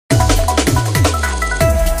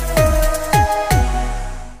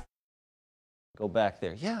Go back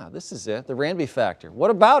there. Yeah, this is it, the Ranby factor. What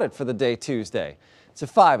about it for the day Tuesday? It's a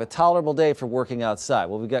 5, a tolerable day for working outside.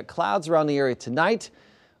 Well, we've got clouds around the area tonight,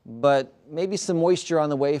 but maybe some moisture on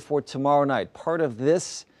the way for tomorrow night. Part of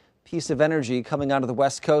this piece of energy coming onto the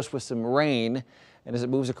west coast with some rain, and as it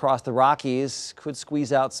moves across the Rockies, could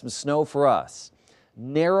squeeze out some snow for us.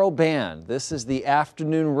 Narrow band. This is the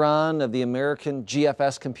afternoon run of the American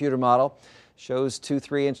GFS computer model. Shows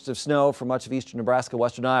 2-3 inches of snow for much of eastern Nebraska,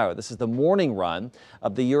 western Iowa. This is the morning run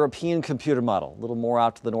of the European computer model. A little more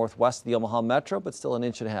out to the northwest of the Omaha Metro, but still 1.5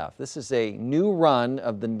 inches. This is a new run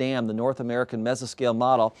of the NAM, the North American Mesoscale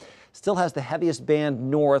model. Still has the heaviest band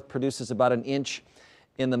north, produces about 1 inch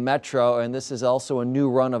in the Metro, and this is also a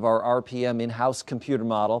new run of our RPM in-house computer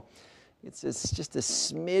model. It's just a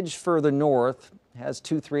smidge further north. Has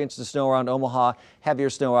 2-3 inches of snow around Omaha, heavier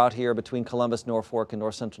snow out here between Columbus, Norfolk, and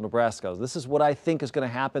north central Nebraska. This is what I think is going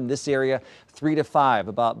to happen this area, 3 to 5,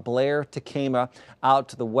 about Blair to Kama, out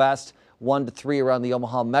to the west, 1 to 3 around the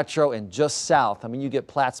Omaha Metro, and just south. I mean, you get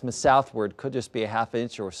Plattsmouth southward, could just be a 1/2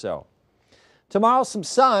 inch or so. Tomorrow, some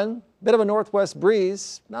sun, bit of a northwest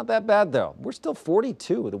breeze. Not that bad, though. We're still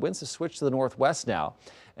 42. The winds have switched to the northwest now.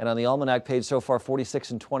 And on the almanac page so far,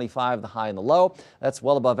 46 and 25, the high and the low. That's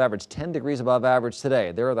well above average, 10 degrees above average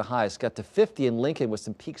today. There are the highs. Got to 50 in Lincoln with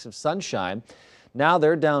some peaks of sunshine. Now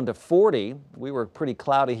they're down to 40. We were pretty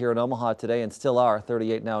cloudy here in Omaha today and still are.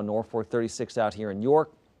 38 now in Norfolk, 36 out here in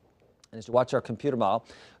York. And as you watch our computer model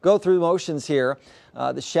go through the motions here,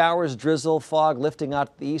 the showers, drizzle, fog lifting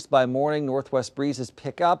out to the east by morning. Northwest breezes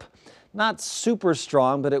pick up. Not super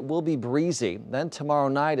strong, but it will be breezy. Then tomorrow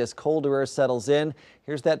night, as colder air settles in,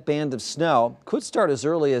 here's that band of snow. Could start as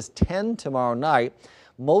early as 10 tomorrow night.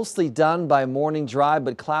 Mostly done by morning drive,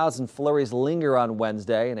 but clouds and flurries linger on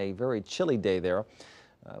Wednesday and a very chilly day there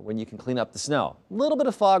when you can clean up the snow. A little bit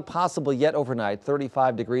of fog possible yet overnight.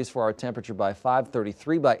 35 degrees for our temperature by 5,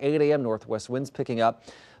 33 by 8 a.m. Northwest winds picking up.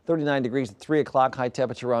 39 degrees at 3 o'clock. High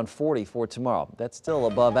temperature around 40 for tomorrow. That's still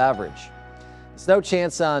above average. Snow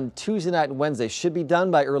chance on Tuesday night and Wednesday. Should be done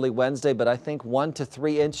by early Wednesday, but I think 1 to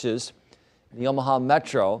 3 inches in the Omaha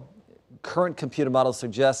Metro. Current computer model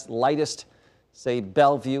suggests lightest, say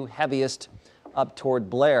Bellevue, heaviest up toward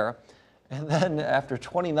Blair. And then after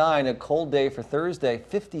 29, a cold day for Thursday,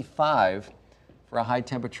 55 for a high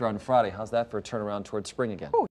temperature on Friday. How's that for a turnaround toward spring again?